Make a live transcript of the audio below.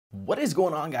What is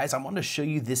going on, guys? I wanted to show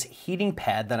you this heating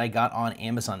pad that I got on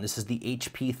Amazon. This is the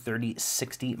HP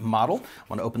 3060 model. I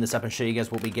want to open this up and show you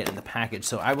guys what we get in the package.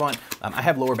 So I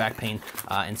have lower back pain,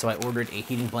 and so I ordered a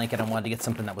heating blanket. I wanted to get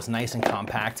something that was nice and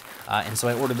compact, and so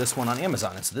I ordered this one on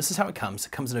Amazon. And so this is how it comes.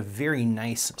 It comes in a very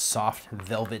nice, soft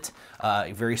velvet,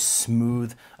 very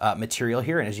smooth material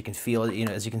here. And as you can feel,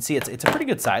 as you can see, it's a pretty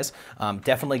good size.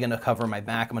 Definitely going to cover my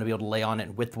back. I'm going to be able to lay on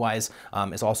it widthwise.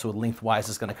 It's also lengthwise.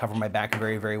 It's going to cover my back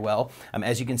very, very well.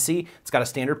 As you can see, it's got a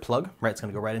standard plug, right? It's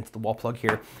going to go right into the wall plug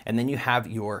here. And then you have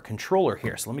your controller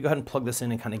here. So let me go ahead and plug this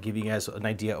in and kind of give you guys an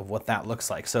idea of what that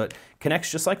looks like. So it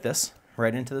connects just like this,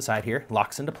 right into the side here,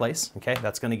 locks into place. Okay,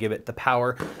 that's going to give it the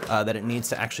power that it needs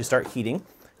to actually start heating.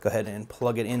 Go ahead and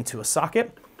plug it into a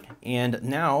socket. And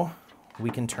now we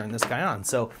can turn this guy on.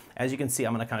 So as you can see,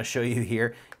 I'm going to kind of show you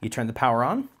here. You turn the power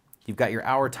on. You've got your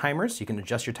hour timers. You can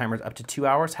adjust your timers up to 2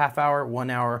 hours, half hour, 1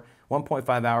 hour,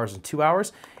 1.5 hours, and 2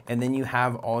 hours. And then you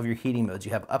have all of your heating modes.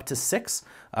 You have up to 6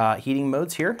 heating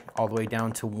modes here, all the way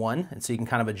down to 1. And so you can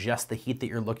kind of adjust the heat that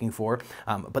you're looking for.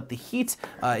 But the heat,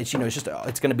 it's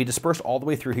going to be dispersed all the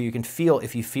way through here. You can feel,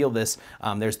 if you feel this,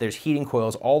 there's heating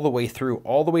coils all the way through,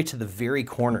 all the way to the very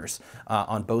corners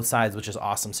on both sides, which is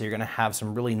awesome. So you're going to have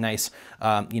some really nice,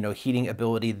 heating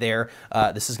ability there.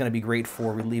 This is going to be great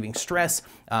for relieving stress,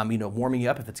 warming you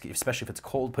up, especially if it's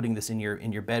cold, putting this in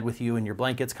your bed with you in your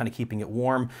blankets, kind of keeping it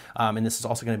warm. And this is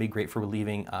also going to be great for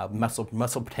relieving muscle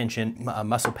tension,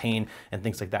 muscle pain, and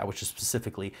things like that, which is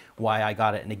specifically why I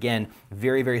got it. And again,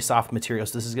 very, very soft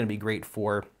materials. This is going to be great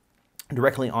for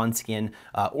directly on skin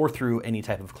or through any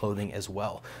type of clothing as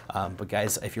well. But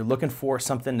guys, if you're looking for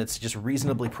something that's just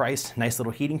reasonably priced, nice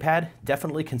little heating pad,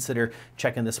 definitely consider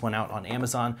checking this one out on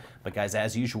Amazon. But guys,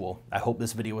 as usual, I hope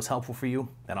this video was helpful for you,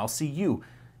 and I'll see you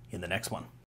in the next one.